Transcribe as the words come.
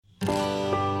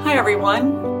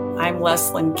everyone. I'm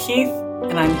Leslyn Keith,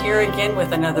 and I'm here again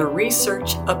with another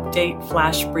Research Update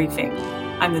Flash Briefing.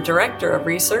 I'm the Director of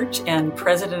Research and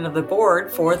President of the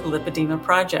Board for the Lipedema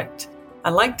Project.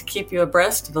 I like to keep you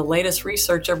abreast of the latest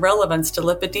research of relevance to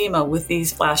lipedema with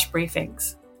these flash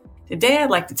briefings. Today,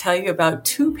 I'd like to tell you about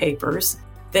two papers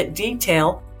that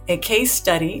detail a case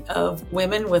study of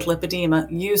women with lipedema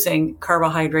using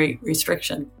carbohydrate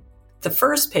restriction. The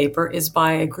first paper is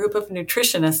by a group of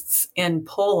nutritionists in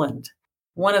Poland.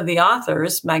 One of the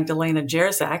authors, Magdalena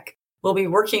Jerzak, will be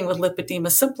working with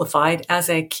Lipedema Simplified as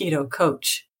a keto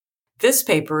coach. This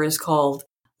paper is called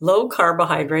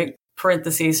Low-Carbohydrate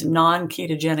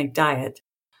 (non-ketogenic diet),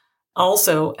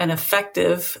 also an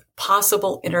effective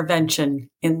possible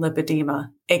intervention in lipedema,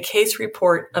 a case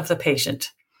report of the patient.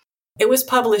 It was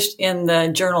published in the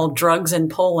journal Drugs in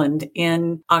Poland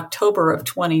in October of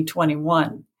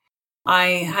 2021.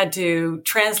 I had to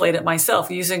translate it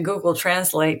myself using Google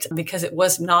Translate because it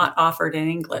was not offered in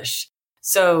English.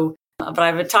 But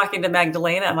I've been talking to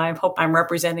Magdalena and I hope I'm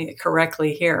representing it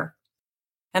correctly here.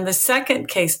 And the second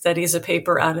case study is a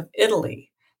paper out of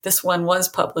Italy. This one was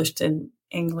published in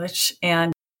English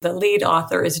and the lead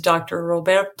author is Dr.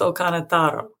 Roberto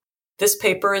Cannataro. This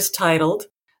paper is titled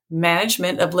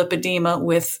Management of Lipedema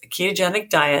with Ketogenic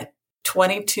Diet,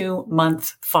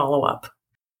 22-month Follow-up.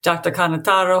 Dr.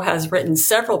 Cannataro has written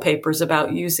several papers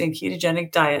about using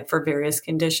ketogenic diet for various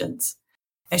conditions.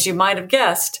 As you might have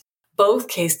guessed, both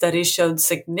case studies showed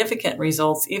significant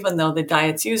results, even though the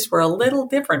diets used were a little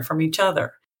different from each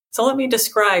other. So let me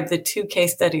describe the two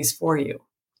case studies for you.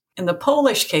 In the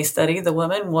Polish case study, the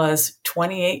woman was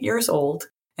 28 years old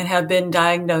and had been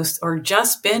diagnosed or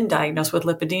just been diagnosed with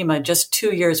lipedema just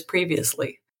 2 years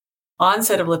previously.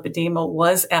 Onset of lipedema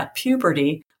was at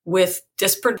puberty with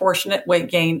disproportionate weight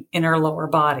gain in her lower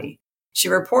body. She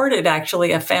reported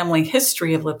actually a family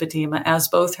history of lipedema as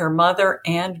both her mother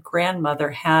and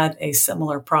grandmother had a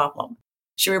similar problem.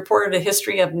 She reported a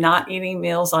history of not eating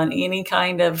meals on any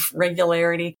kind of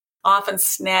regularity, often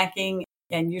snacking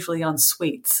and usually on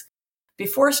sweets.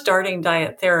 Before starting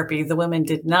diet therapy, the woman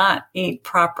did not eat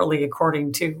properly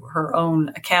according to her own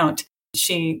account.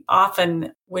 She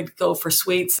often would go for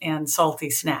sweets and salty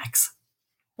snacks.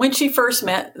 When she first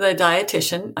met the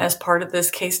dietitian as part of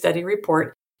this case study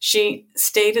report, she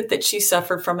stated that she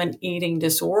suffered from an eating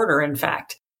disorder, in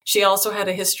fact. She also had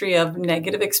a history of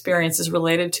negative experiences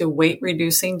related to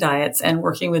weight-reducing diets and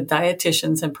working with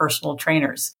dietitians and personal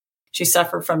trainers. She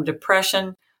suffered from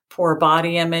depression, poor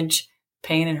body image,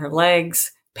 pain in her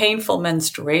legs, painful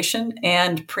menstruation,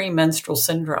 and premenstrual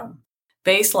syndrome.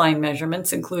 Baseline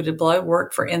measurements included blood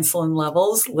work for insulin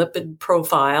levels, lipid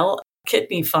profile,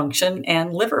 kidney function,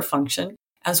 and liver function,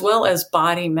 as well as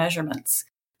body measurements.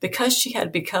 Because she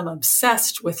had become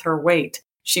obsessed with her weight,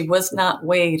 she was not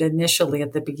weighed initially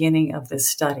at the beginning of this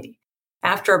study.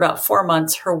 After about 4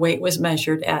 months, her weight was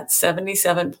measured at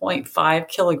 77.5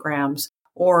 kilograms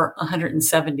or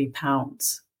 170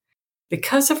 pounds.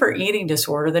 Because of her eating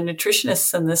disorder, the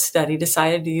nutritionists in this study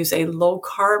decided to use a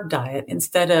low-carb diet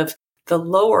instead of the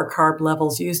lower carb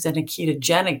levels used in a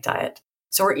ketogenic diet.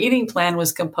 So her eating plan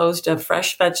was composed of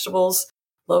fresh vegetables,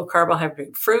 low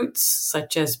carbohydrate fruits,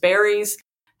 such as berries,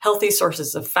 healthy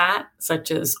sources of fat,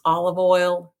 such as olive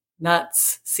oil,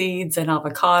 nuts, seeds, and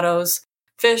avocados,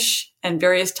 fish, and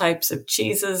various types of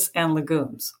cheeses and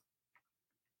legumes.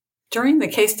 During the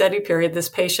case study period, this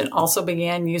patient also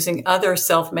began using other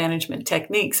self-management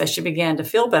techniques as she began to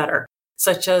feel better,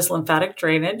 such as lymphatic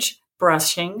drainage,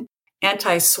 brushing,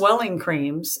 anti-swelling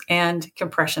creams, and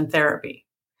compression therapy.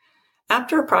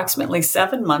 After approximately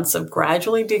 7 months of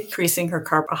gradually decreasing her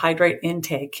carbohydrate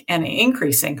intake and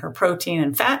increasing her protein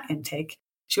and fat intake,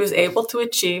 she was able to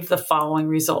achieve the following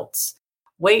results.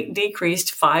 Weight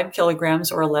decreased 5 kilograms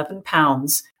or 11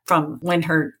 pounds from when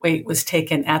her weight was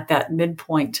taken at that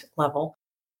midpoint level,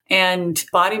 and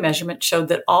body measurement showed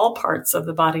that all parts of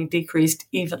the body decreased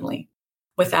evenly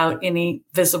without any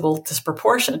visible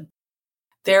disproportion.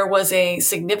 There was a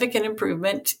significant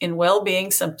improvement in well-being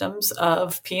symptoms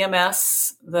of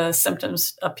PMS. The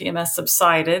symptoms of PMS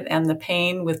subsided and the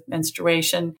pain with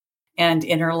menstruation and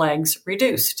in her legs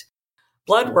reduced.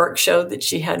 Blood work showed that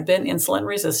she had been insulin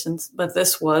resistant, but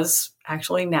this was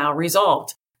actually now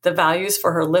resolved. The values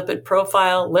for her lipid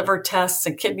profile, liver tests,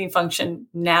 and kidney function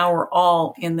now are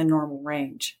all in the normal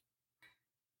range.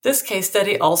 This case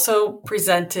study also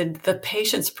presented the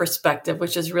patient's perspective,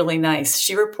 which is really nice.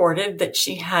 She reported that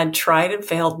she had tried and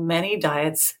failed many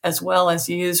diets, as well as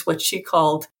used what she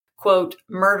called, quote,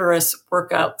 murderous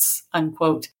workouts,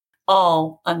 unquote,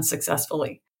 all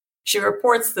unsuccessfully. She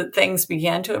reports that things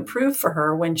began to improve for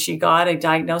her when she got a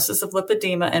diagnosis of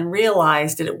lipedema and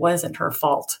realized that it wasn't her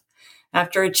fault.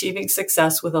 After achieving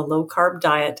success with a low-carb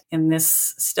diet in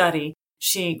this study,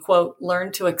 she, quote,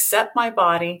 learned to accept my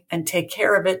body and take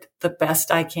care of it the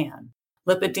best I can.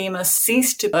 Lipedema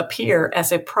ceased to appear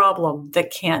as a problem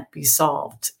that can't be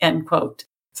solved, end quote.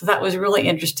 So that was really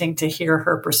interesting to hear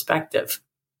her perspective.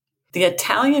 The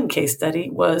Italian case study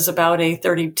was about a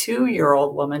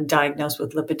 32-year-old woman diagnosed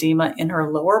with lipedema in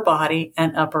her lower body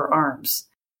and upper arms.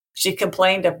 She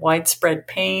complained of widespread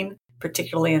pain,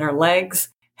 particularly in her legs,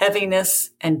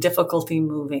 heaviness, and difficulty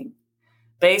moving.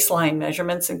 Baseline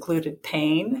measurements included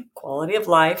pain, quality of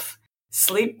life,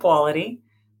 sleep quality,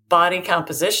 body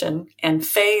composition, and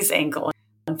phase angle.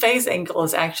 And phase angle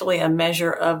is actually a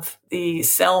measure of the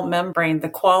cell membrane, the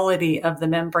quality of the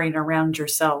membrane around your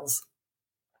cells.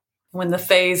 When the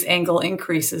phase angle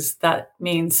increases, that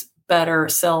means better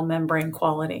cell membrane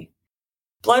quality.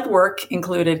 Blood work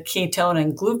included ketone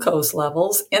and glucose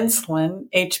levels, insulin,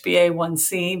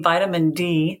 HbA1c, vitamin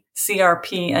D,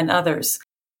 CRP, and others.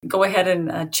 Go ahead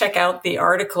and check out the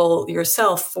article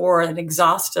yourself for an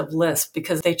exhaustive list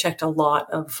because they checked a lot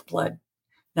of blood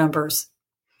numbers.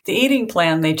 The eating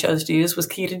plan they chose to use was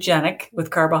ketogenic,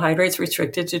 with carbohydrates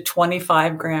restricted to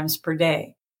 25 grams per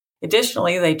day.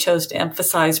 Additionally, they chose to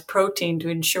emphasize protein to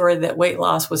ensure that weight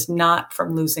loss was not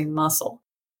from losing muscle.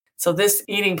 So this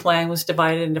eating plan was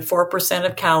divided into 4%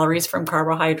 of calories from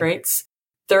carbohydrates,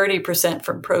 30%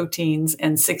 from proteins,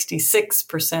 and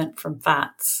 66% from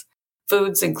fats.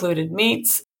 Foods included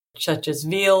meats, such as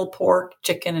veal, pork,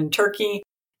 chicken, and turkey,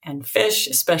 and fish,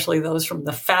 especially those from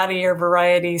the fattier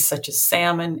varieties, such as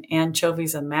salmon,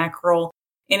 anchovies, and mackerel,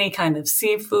 any kind of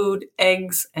seafood,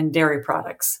 eggs, and dairy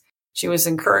products. She was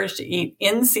encouraged to eat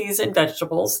in-season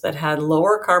vegetables that had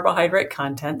lower carbohydrate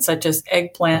content, such as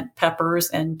eggplant, peppers,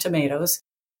 and tomatoes,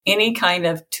 any kind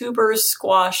of tubers,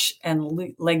 squash,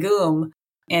 and legume,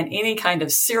 and any kind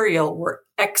of cereal were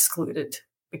excluded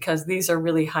because these are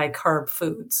really high-carb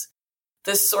foods.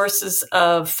 The sources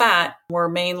of fat were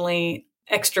mainly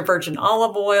extra virgin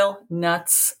olive oil,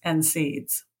 nuts, and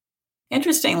seeds.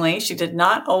 Interestingly, she did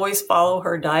not always follow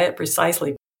her diet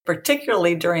precisely,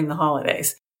 particularly during the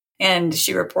holidays. And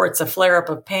she reports a flare-up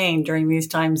of pain during these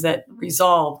times that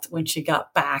resolved when she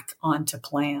got back onto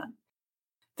plan.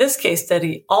 This case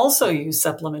study also used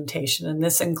supplementation, and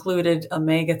this included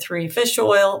omega-3 fish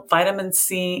oil, vitamin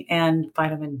C, and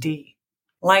vitamin D.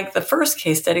 Like the first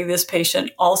case study, this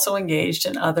patient also engaged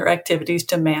in other activities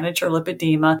to manage her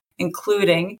lipedema,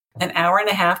 including an hour and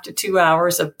a half to 2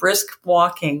 hours of brisk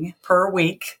walking per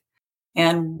week,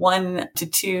 and 1 to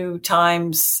 2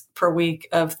 times per week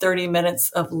of 30 minutes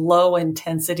of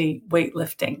low-intensity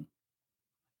weightlifting.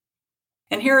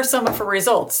 And here are some of her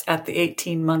results at the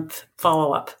 18-month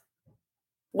follow-up.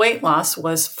 Weight loss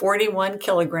was 41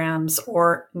 kilograms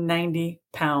or 90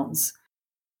 pounds.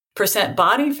 Percent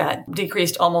body fat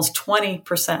decreased almost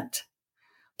 20%.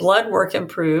 Blood work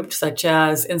improved, such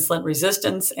as insulin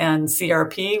resistance and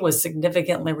CRP was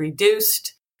significantly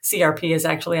reduced. CRP is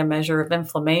actually a measure of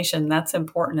inflammation. That's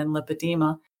important in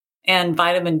lipedema. And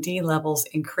vitamin D levels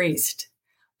increased.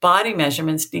 Body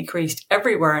measurements decreased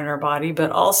everywhere in her body,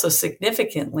 but also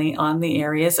significantly on the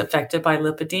areas affected by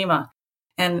lipedema.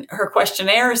 And her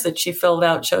questionnaires that she filled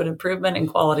out showed improvement in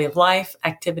quality of life,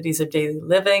 activities of daily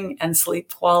living, and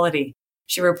sleep quality.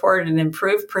 She reported an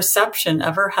improved perception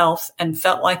of her health and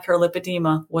felt like her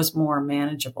lipedema was more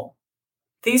manageable.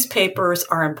 These papers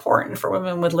are important for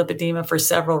women with lipedema for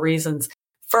several reasons.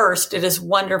 First, it is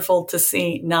wonderful to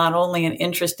see not only an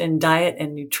interest in diet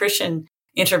and nutrition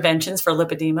interventions for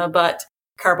lipedema, but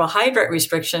carbohydrate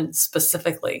restriction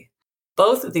specifically.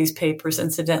 Both of these papers,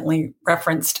 incidentally,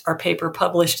 referenced our paper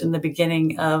published in the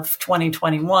beginning of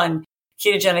 2021,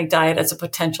 Ketogenic Diet as a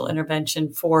Potential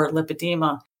Intervention for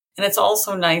Lipedema. And it's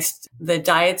also nice, the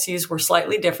diets used were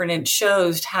slightly different. It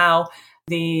shows how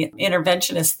the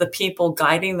interventionists, the people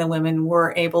guiding the women,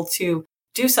 were able to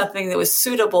do something that was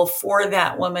suitable for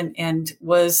that woman and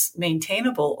was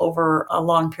maintainable over a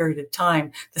long period of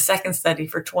time. The second study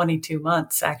for 22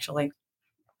 months, actually.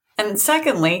 And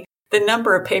secondly, the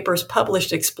number of papers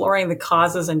published exploring the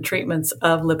causes and treatments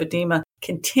of lipedema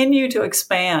continue to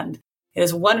expand. It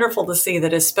is wonderful to see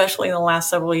that, especially in the last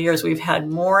several years, we've had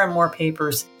more and more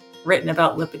papers written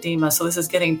about lipedema. So this is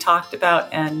getting talked about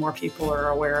and more people are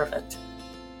aware of it.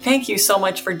 Thank you so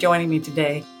much for joining me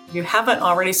today. If you haven't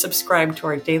already subscribed to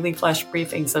our daily flash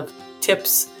briefings of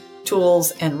tips,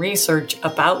 tools, and research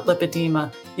about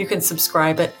lipedema, you can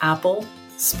subscribe at Apple,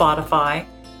 Spotify,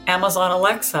 Amazon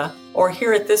Alexa, or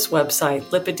here at this website,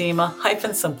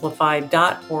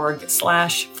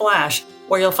 lipedema-simplified.org/flash,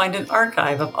 where you'll find an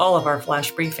archive of all of our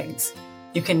flash briefings.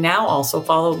 You can now also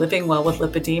follow Living Well with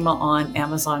Lipedema on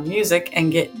Amazon Music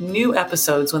and get new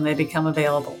episodes when they become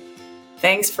available.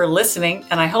 Thanks for listening,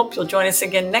 and I hope you'll join us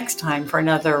again next time for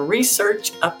another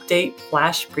Research Update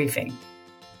Flash Briefing.